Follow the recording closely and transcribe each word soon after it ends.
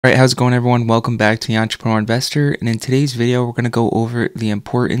Alright, how's it going everyone? Welcome back to the Entrepreneur Investor, and in today's video we're going to go over the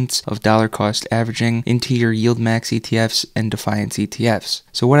importance of dollar cost averaging into your YieldMax ETFs and Defiance ETFs.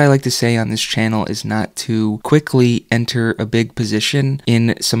 So what I like to say on this channel is not to quickly enter a big position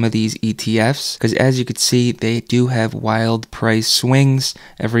in some of these ETFs, because as you can see they do have wild price swings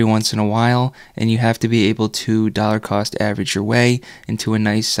every once in a while, and you have to be able to dollar cost average your way into a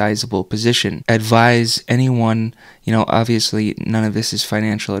nice sizable position. I advise anyone, obviously none of this is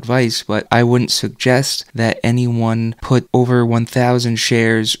financial advice, but I wouldn't suggest that anyone put over 1,000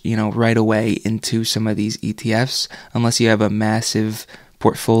 shares, right away into some of these ETFs unless you have a massive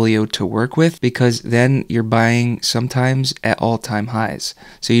portfolio to work with, because then you're buying sometimes at all-time highs.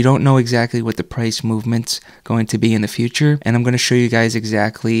 So you don't know exactly what the price movement's going to be in the future, and I'm going to show you guys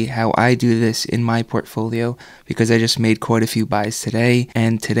exactly how I do this in my portfolio, because I just made quite a few buys today,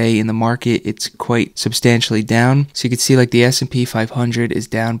 and today in the market it's quite substantially down. So you can see like the S&P 500 is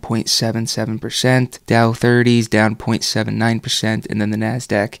down 0.77%, Dow 30 is down 0.79%, and then the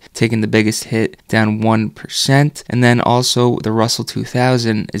Nasdaq taking the biggest hit, down 1%, and then also the Russell 2000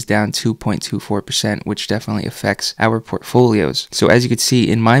 is down 2.24%, which definitely affects our portfolios. So as you can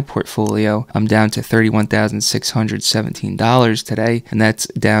see in my portfolio, I'm down to $31,617 today, and that's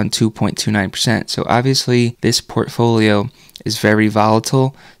down 2.29%. So obviously this portfolio is very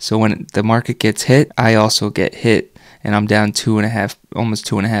volatile. So when the market gets hit, I also get hit, and I'm down almost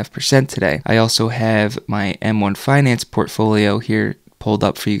 2.5% today. I also have my M1 Finance portfolio here pulled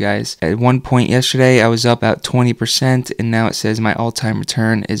up for you guys. At one point yesterday I was up about 20%, and now it says my all-time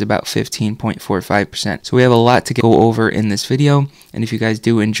return is about 15.45%. So we have a lot to go over in this video, and if you guys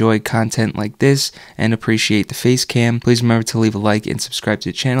do enjoy content like this and appreciate the face cam, please remember to leave a like and subscribe to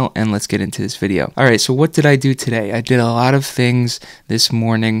the channel, and let's get into this video. Alright, so what did I do today? I did a lot of things this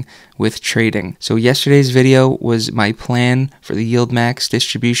morning with trading. So yesterday's video was my plan for the YieldMax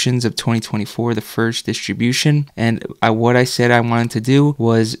distributions of 2024, the first distribution, and what I said I wanted to do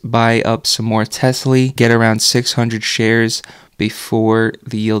was buy up some more TSLY, get around 600 shares before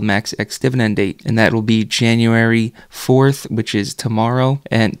the YieldMax ex-dividend date, and that will be January 4th, which is tomorrow,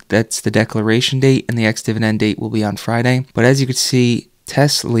 and that's the declaration date, and the ex-dividend date will be on Friday. But as you can see,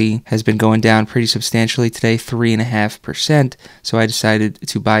 TSLY has been going down pretty substantially today, 3.5%, so I decided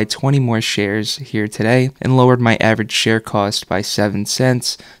to buy 20 more shares here today and lowered my average share cost by 7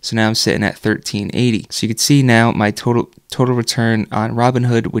 cents, so now I'm sitting at $13.80. So you can see now my total return on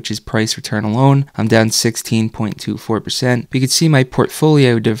Robinhood, which is price return alone, I'm down 16.24%. But you can see my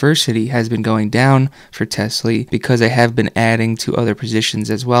portfolio diversity has been going down for TSLY because I have been adding to other positions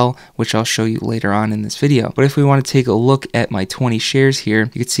as well, which I'll show you later on in this video. But if we want to take a look at my 20 shares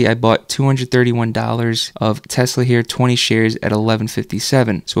here, you can see I bought $231 of TSLY here, 20 shares at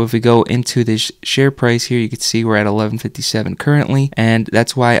 $11.57. So if we go into this share price here, you can see we're at $11.57 currently, and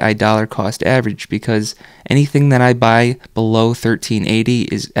that's why I dollar cost average, because anything that I buy below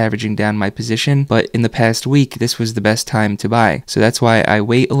 $13.80 is averaging down my position, but in the past week this was the best time to buy. So that's why I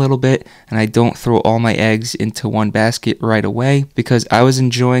wait a little bit and I don't throw all my eggs into one basket right away, because I was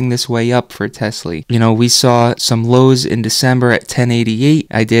enjoying this way up for TSLY. We saw some lows in December at 10.88.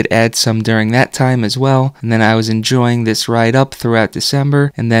 I did add some during that time as well, and then I was enjoying this ride up throughout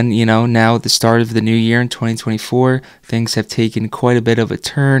December, and then now at the start of the new year in 2024, things have taken quite a bit of a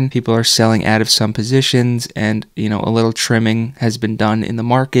turn. People are selling out of some positions, and a little trimming has been done in the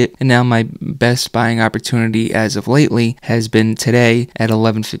market, and now my best buying opportunity as of lately has been today at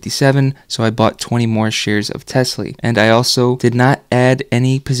 $11.57, so I bought 20 more shares of TSLY. And I also did not add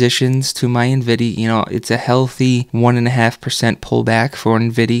any positions to my NVIDIA. It's a healthy 1.5% pullback for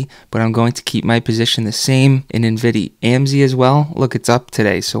NVIDIA, but I'm going to keep my position the same in NVIDIA. AMZ as well, look, it's up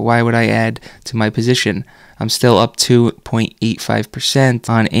today, so why would I add to my position? I'm still up 2.85%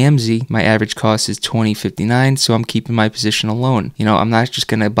 on AMZ. My average cost is $20.59, so I'm keeping my position alone. I'm not just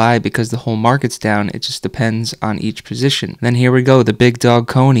going to buy because the whole market's down. It just depends on each position. Then here we go, the big dog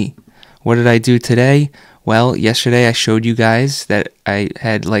CONY. What did I do today? Well, yesterday I showed you guys that I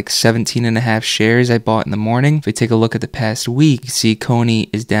had like 17.5 shares I bought in the morning. If we take a look at the past week, you see CONY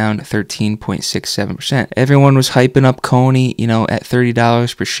is down 13.67%. Everyone was hyping up CONY, at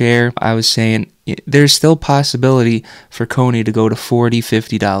 $30 per share. I was saying there's still possibility for CONY to go to $40,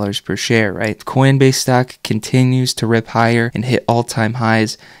 $50 per share, right? Coinbase stock continues to rip higher and hit all-time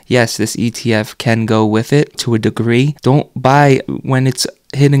highs. Yes, this ETF can go with it to a degree. Don't buy when it's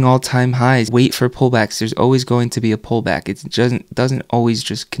hitting all-time highs. Wait for pullbacks. There's always going to be a pullback. It doesn't always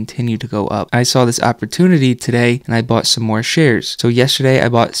just continue to go up. I saw this opportunity today and I bought some more shares. So yesterday I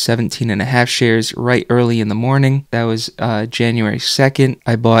bought 17.5 shares right early in the morning. That was January 2nd.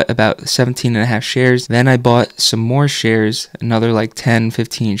 I bought about 17.5 shares. Then I bought some more shares, another like 10,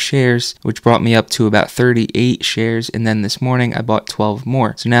 15 shares, which brought me up to about 38 shares. And then this morning I bought 12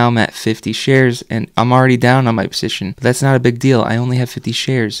 more. So now I'm at 50 shares and I'm already down on my position. But that's not a big deal. I only have 50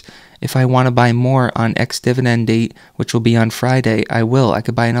 shares. If I want to buy more on ex-dividend date, which will be on Friday, I will. I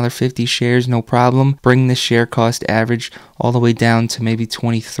could buy another 50 shares, no problem. Bring the share cost average all the way down to maybe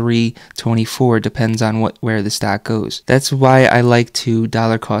 23, 24, depends on where the stock goes. That's why I like to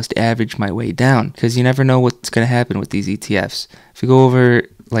dollar cost average my way down, because you never know what's going to happen with these ETFs. If you go over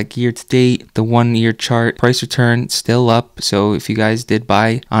like year to date, the 1 year chart, price return still up. So if you guys did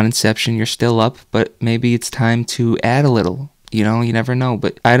buy on inception, you're still up, but maybe it's time to add a little. You know, you never know.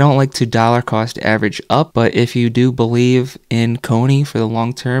 But I don't like to dollar cost average up. But if you do believe in CONY for the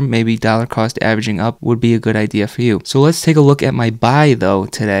long term, maybe dollar cost averaging up would be a good idea for you. So let's take a look at my buy though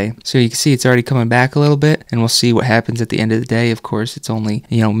today. So you can see it's already coming back a little bit, and we'll see what happens at the end of the day. Of course, it's only,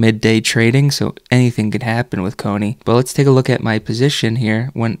 midday trading, so anything could happen with CONY. But let's take a look at my position here.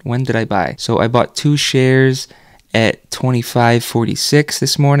 When did I buy? So I bought 2 shares at 25.46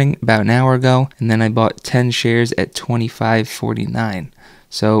 this morning, about an hour ago, and then I bought 10 shares at 25.49.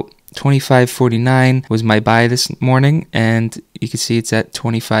 So 25.49 was my buy this morning, and you can see it's at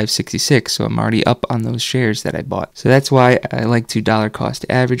 25.66, so I'm already up on those shares that I bought. So that's why I like to dollar cost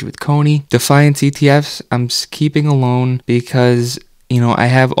average with CONY. Defiance ETFs, I'm keeping alone because I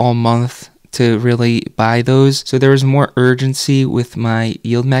have all month to really buy those. So there was more urgency with my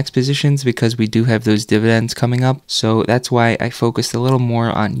YieldMax positions because we do have those dividends coming up. So that's why I focused a little more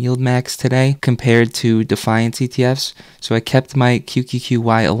on YieldMax today compared to Defiance ETFs. So I kept my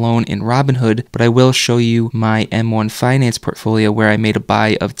QQQY alone in Robinhood, but I will show you my M1 Finance portfolio where I made a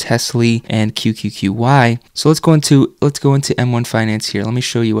buy of TSLY and QQQY. So let's go into M1 Finance here. Let me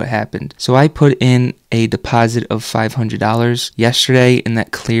show you what happened. So I put in a deposit of $500 yesterday, and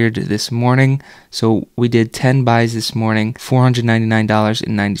that cleared this morning. So we did 10 buys this morning,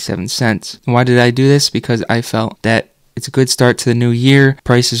 $499.97. Why did I do this? Because I felt that it's a good start to the new year.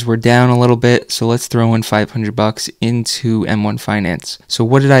 Prices were down a little bit, so let's throw in $500 into M1 Finance. So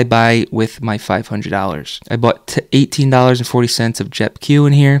what did I buy with my $500? I bought $18.40 of JEPQ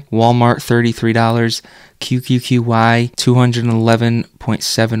in here, Walmart $33, QQQY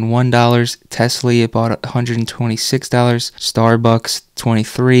 $211.71, TSLY I bought $126, Starbucks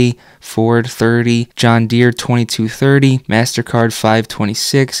 $23, Ford $30, John Deere $22.30, MasterCard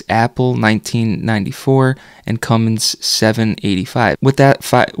 $5.26, Apple $19.94, and Cummins $7.85. With that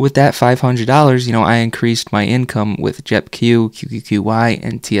 $500, I increased my income with JEPQ, QQQY,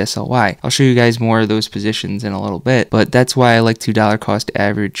 and TSLY. I'll show you guys more of those positions in a little bit, but that's why I like to dollar cost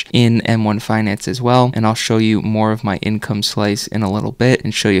average in M1 Finance as well, and I'll show you more of my income slice in a little bit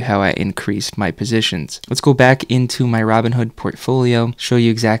and show you how I increased my positions. Let's go back into my Robinhood portfolio, show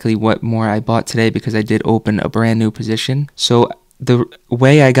you exactly what more I bought today because I did open a brand new position. So the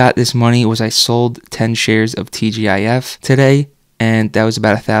way I got this money was I sold 10 shares of TGIF today, and that was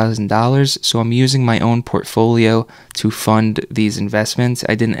about $1,000. So I'm using my own portfolio to fund these investments.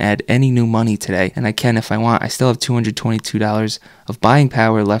 I didn't add any new money today, and I can if I want. I still have $222 of buying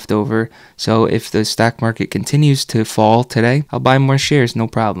power left over. So if the stock market continues to fall today, I'll buy more shares, no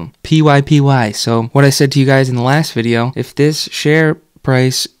problem. PYPY. So what I said to you guys in the last video, if this share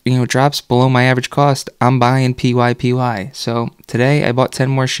price drops below my average cost, I'm buying PYPY. So today I bought 10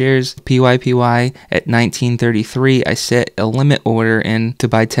 more shares PYPY at $19.33. I set a limit order in to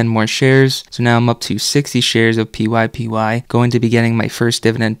buy 10 more shares, so now I'm up to 60 shares of PYPY, going to be getting my first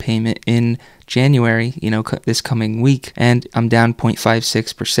dividend payment in January, this coming week, and I'm down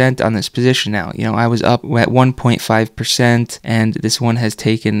 0.56% on this position now. I was up at 1.5%, and this one has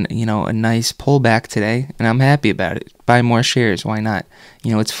taken, a nice pullback today, and I'm happy about it. Buy more shares, why not?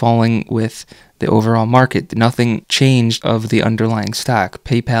 It's falling with the overall market. Nothing changed of the underlying stock.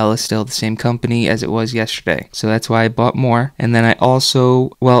 PayPal is still the same company as it was yesterday. So that's why I bought more. And then I also,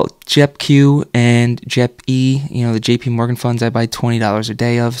 JEPQ and JEPE, the JP Morgan funds, I buy $20 a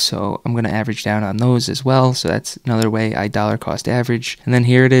day of. So I'm going to average down on those as well. So that's another way I dollar cost average. And then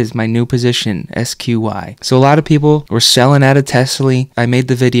here it is, my new position, SQY. So a lot of people were selling out of TSLY. I made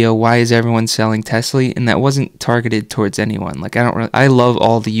the video, why is everyone selling TSLY? And that wasn't targeted towards anyone. I love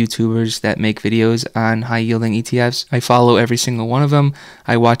all the YouTubers that make videos on high yielding ETFs. I follow every single one of them.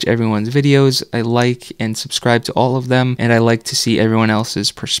 I watch everyone's videos. I like and subscribe to all of them, and I like to see everyone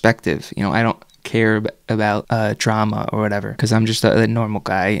else's perspective. I don't care about drama or whatever, because I'm just a normal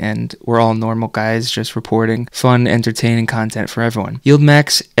guy, and we're all normal guys just reporting fun, entertaining content for everyone.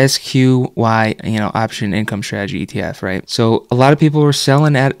 YieldMax SQY, option income strategy ETF, right? So a lot of people were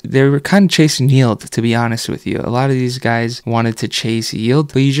selling they were kind of chasing yield, to be honest with you. A lot of these guys wanted to chase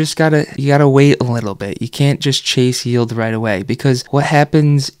yield, but you gotta wait a little bit. You can't just chase yield right away, because what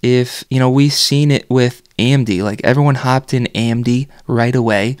happens if, we've seen it with AMD, like everyone hopped in AMD right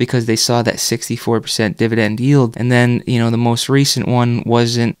away because they saw that 64% dividend yield, and then the most recent one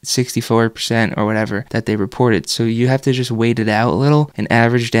wasn't 64% or whatever that they reported. So you have to just wait it out a little and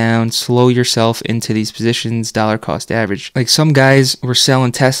average down, slow yourself into these positions, dollar cost average. Like some guys were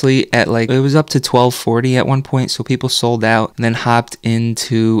selling TSLY at it was up to 1240 at one point, so people sold out and then hopped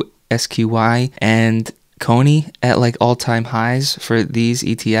into SQY and CONY at all-time highs for these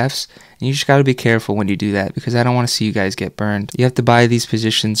ETFs. And you just got to be careful when you do that, because I don't want to see you guys get burned. You have to buy these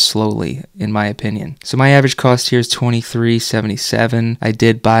positions slowly, in my opinion. So my average cost here is $23.77. I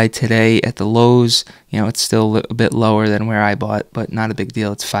did buy today at the lows. It's still a bit lower than where I bought, but not a big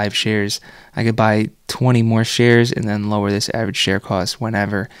deal. It's 5 shares. I could buy 20 more shares and then lower this average share cost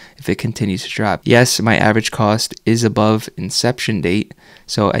whenever, if it continues to drop. Yes, my average cost is above inception date,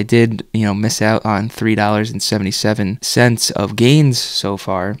 so I did, miss out on $3.77 of gains so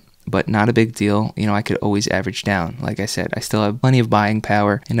far, but not a big deal. I could always average down. Like I said, I still have plenty of buying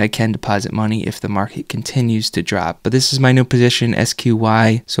power, and I can deposit money if the market continues to drop. But this is my new position,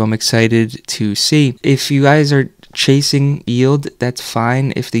 SQY, so I'm excited to see. If you guys are chasing yield, that's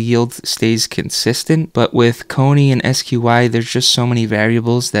fine if the yield stays consistent, but with CONY and SQY, there's just so many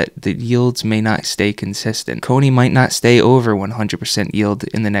variables that the yields may not stay consistent. CONY might not stay over 100% yield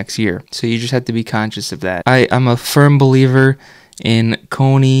in the next year, so you just have to be conscious of that. I'm a firm believer in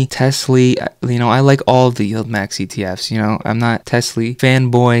CONY, TSLY. I like all of the YieldMax ETFs. I'm not TSLY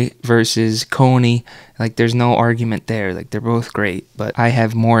fanboy versus CONY. There's no argument there. They're both great, but I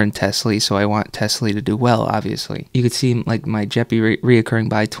have more in TSLY, so I want TSLY to do well, obviously. You could see my JEPI reoccurring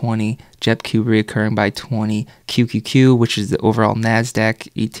by 20, JEPQ reoccurring by 20, QQQ, which is the overall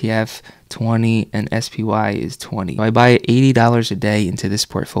NASDAQ ETF, 20, and SPY is 20. So I buy $80 a day into this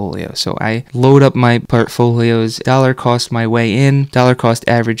portfolio. So I load up my portfolios, dollar cost my way in, dollar cost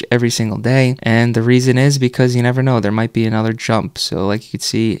average every single day. And the reason is because you never know, there might be another jump. So like you could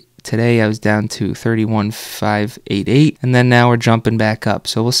see, today I was down to 31,588, and then now we're jumping back up.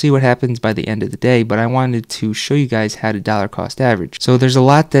 So we'll see what happens by the end of the day, but I wanted to show you guys how to dollar cost average. So there's a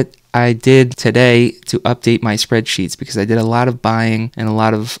lot that I did today to update my spreadsheets, because I did a lot of buying and a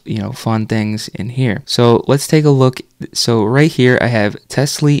lot of fun things in here. So let's take a look. So right here I have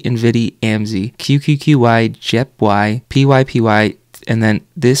TSLY, NVIDIA, AMZ, QQQY, JEPY, PYPY, and then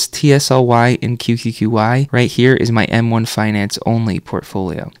this TSLY and QQQY right here is my M1 Finance only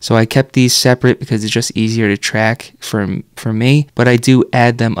portfolio. So I kept these separate because it's just easier to track for me, but I do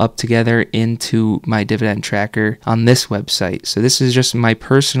add them up together into my dividend tracker on this website. So this is just my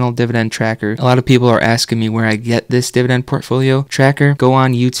personal dividend tracker. A lot of people are asking me where I get this dividend portfolio tracker. Go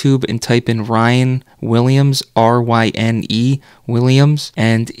on YouTube and type in Ryan Williams, RYNE Williams,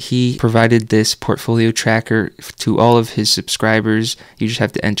 and he provided this portfolio tracker to all of his subscribers. You just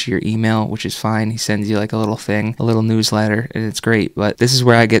have to enter your email, which is fine. He sends you a little thing, a little newsletter, and it's great. But this is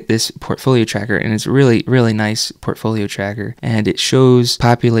where I get this portfolio tracker, and it's really, really nice portfolio tracker. And it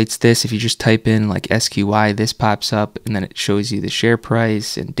populates this. If you just type in SQY, this pops up, and then it shows you the share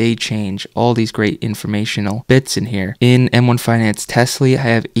price and day change, all these great informational bits in here. In M1 Finance TSLY, I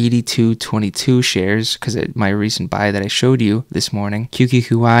have 8222 shares because my recent buy that I showed you this morning.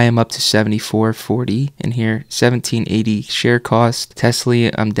 QQQY, I'm up to 7440 in here, 1780 share cost.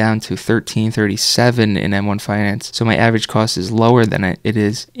 TSLY, I'm down to 1337 in M1 Finance. So my average cost is lower than it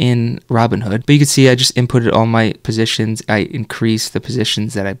is in Robinhood. But you can see I just inputted all my positions. I increased the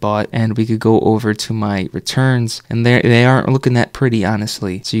positions that I bought, and we could go over to my returns, and they aren't looking that pretty,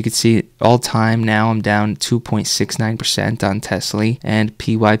 honestly. So you can see all time now I'm down 2.69% on TSLY, and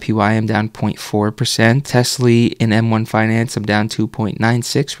PYPY I'm down 0.4%. TSLY in M1 Finance I'm down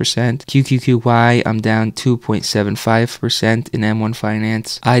 2.96%. QQQY I'm down 2.75% in M1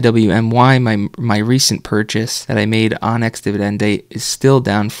 Finance. IWMY, my recent purchase that I made on ex-dividend date, is still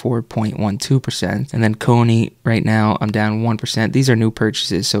down 4.12%. And then CONY right now I'm down 1%. These are new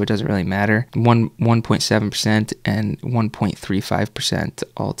purchases, so it doesn't really matter. 1.7% and 1.35%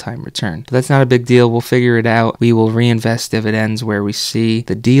 all-time return. But that's not a big deal. We'll figure it out. We will reinvest dividends where we see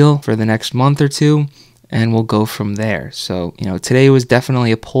the deal for the next month or two, and we'll go from there. So, today was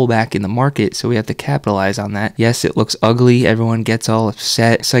definitely a pullback in the market, so we have to capitalize on that. Yes, it looks ugly. Everyone gets all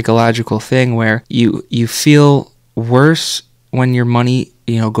upset. Psychological thing where you feel worse when your money,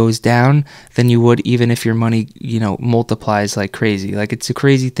 goes down than you would even if your money, multiplies like crazy. Like, it's a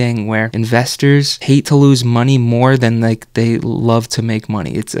crazy thing where investors hate to lose money more than like they love to make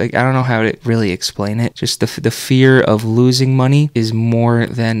money. It's like, I don't know how to really explain it. Just the fear of losing money is more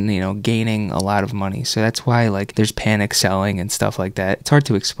than, gaining a lot of money. So that's why like there's panic selling and stuff like that. It's hard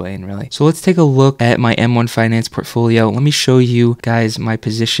to explain really. So let's take a look at my M1 Finance portfolio. Let me show you guys my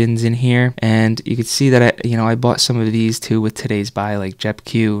positions in here, and you can see that I bought some of these too with today's buy, like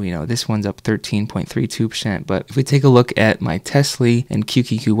JEPQ. This one's up 13.32%. But if we take a look at my TSLY and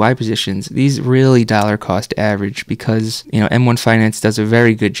QQQY positions, these really dollar cost average because M1 Finance does a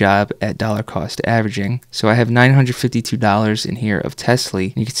very good job at dollar cost averaging. So I have $952 in here of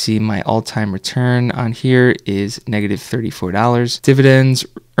TSLY. You can see my all-time return on here is negative $34. Dividends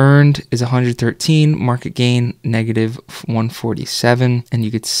earned is 113, market gain negative 147, and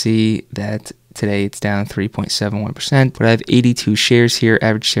you could see that today it's down 3.71%, but I have 82 shares here,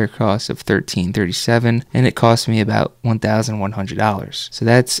 average share cost of $13.37, and it cost me about $1,100. So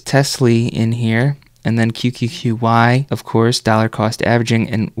that's TSLY in here. And then QQQY, of course, dollar cost averaging.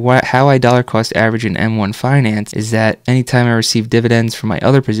 And how I dollar cost average in M1 Finance is that anytime I receive dividends from my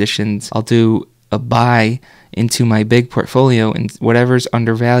other positions, I'll do a buy into my big portfolio, and whatever's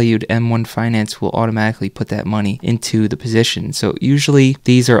undervalued, M1 Finance will automatically put that money into the position. So usually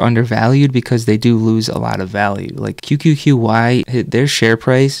these are undervalued because they do lose a lot of value. Like QQQY, their share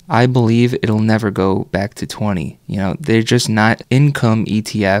price, I believe it'll never go back to 20. They're just not. Income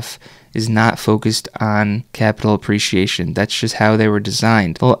ETF is not focused on capital appreciation. That's just how they were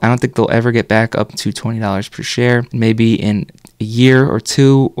designed. Well, I don't think they'll ever get back up to $20 per share. Maybe in a year or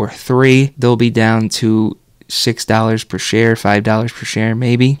 2 or 3, they'll be down to $6 per share, $5 per share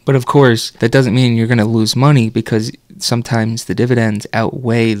maybe. But of course, that doesn't mean you're going to lose money because sometimes the dividends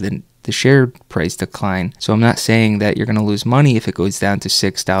outweigh the share price decline. So I'm not saying that you're going to lose money if it goes down to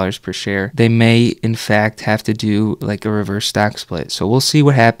 $6 per share. They may in fact have to do like a reverse stock split. So we'll see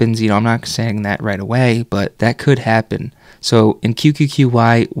what happens. I'm not saying that right away, but that could happen. So in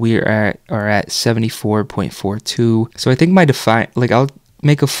QQQY, we are at 74.42. So I think my I'll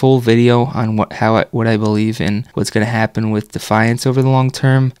make a full video on what I believe in what's going to happen with Defiance over the long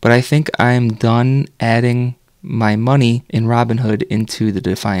term, but I think I'm done adding my money in Robinhood into the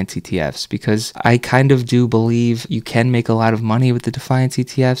Defiance ETFs because I kind of do believe you can make a lot of money with the Defiance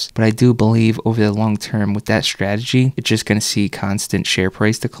ETFs, but I do believe over the long term with that strategy, it's just going to see constant share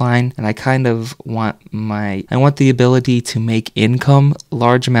price decline. And I kind of want the ability to make income,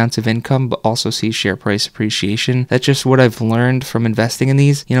 large amounts of income, but also see share price appreciation. That's just what I've learned from investing in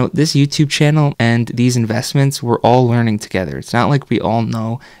these. This YouTube channel and these investments, we're all learning together. It's not like we all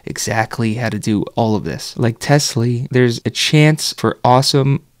know exactly how to do all of this. Like TSLY, there's a chance for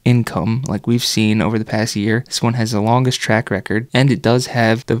awesome income like we've seen over the past year. This one has the longest track record, and it does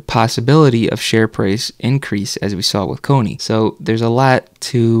have the possibility of share price increase as we saw with CONY. So there's a lot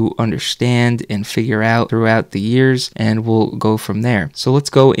to understand and figure out throughout the years, and we'll go from there. So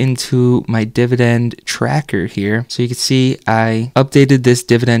let's go into my dividend tracker here. So you can see I updated this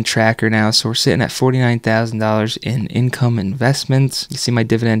dividend tracker now. So we're sitting at $49,000 in income investments. You see my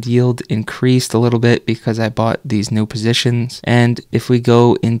dividend yield increased a little bit because I bought these new positions. And if we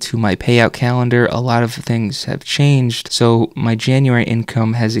go into my payout calendar, a lot of things have changed. So my January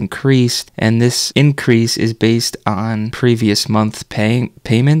income has increased, and this increase is based on previous month payments.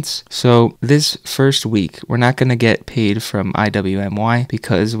 So this first week, we're not going to get paid from IWMY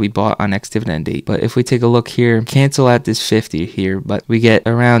because we bought on next dividend date. But if we take a look here, cancel out this 50 here, but we get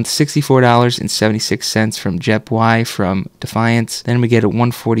around $64.76 from JEPY from Defiance. Then we get a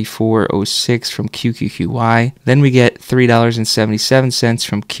 144.06 from QQQY. Then we get $3.77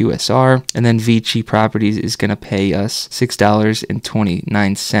 from QSR, and then Vici Properties is going to pay us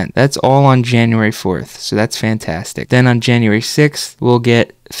 $6.29. That's all on January 4th, so that's fantastic. Then on January 6th, we'll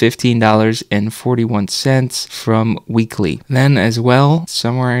get $15.41 from Weekly. Then as well,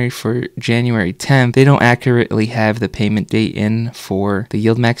 summary for January 10th, they don't accurately have the payment date in for the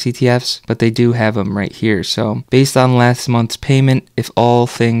YieldMax ETFs, but they do have them right here. So based on last month's payment, if all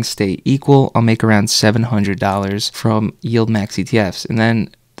things stay equal, I'll make around $700 from YieldMax ETFs. And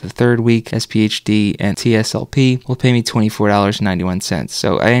then the third week, SPHD and TSLP will pay me $24.91.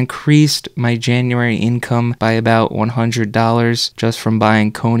 So I increased my January income by about $100 just from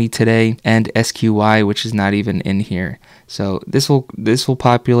buying CONY today and SQY, which is not even in here. So this will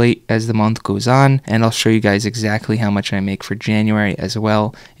populate as the month goes on, and I'll show you guys exactly how much I make for January as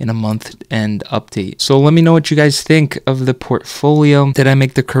well in a month end update. So let me know what you guys think of the portfolio. Did I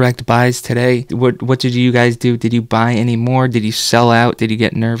make the correct buys today? What did you guys do? Did you buy any more? Did you sell out? Did you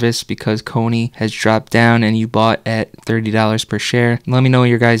get nervous because CONY has dropped down and you bought at $30 per share? Let me know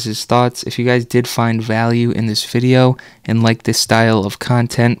your guys' thoughts. If you guys did find value in this video and like this style of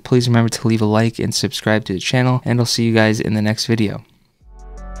content, please remember to leave a like and subscribe to the channel, and I'll see you guys in the next video.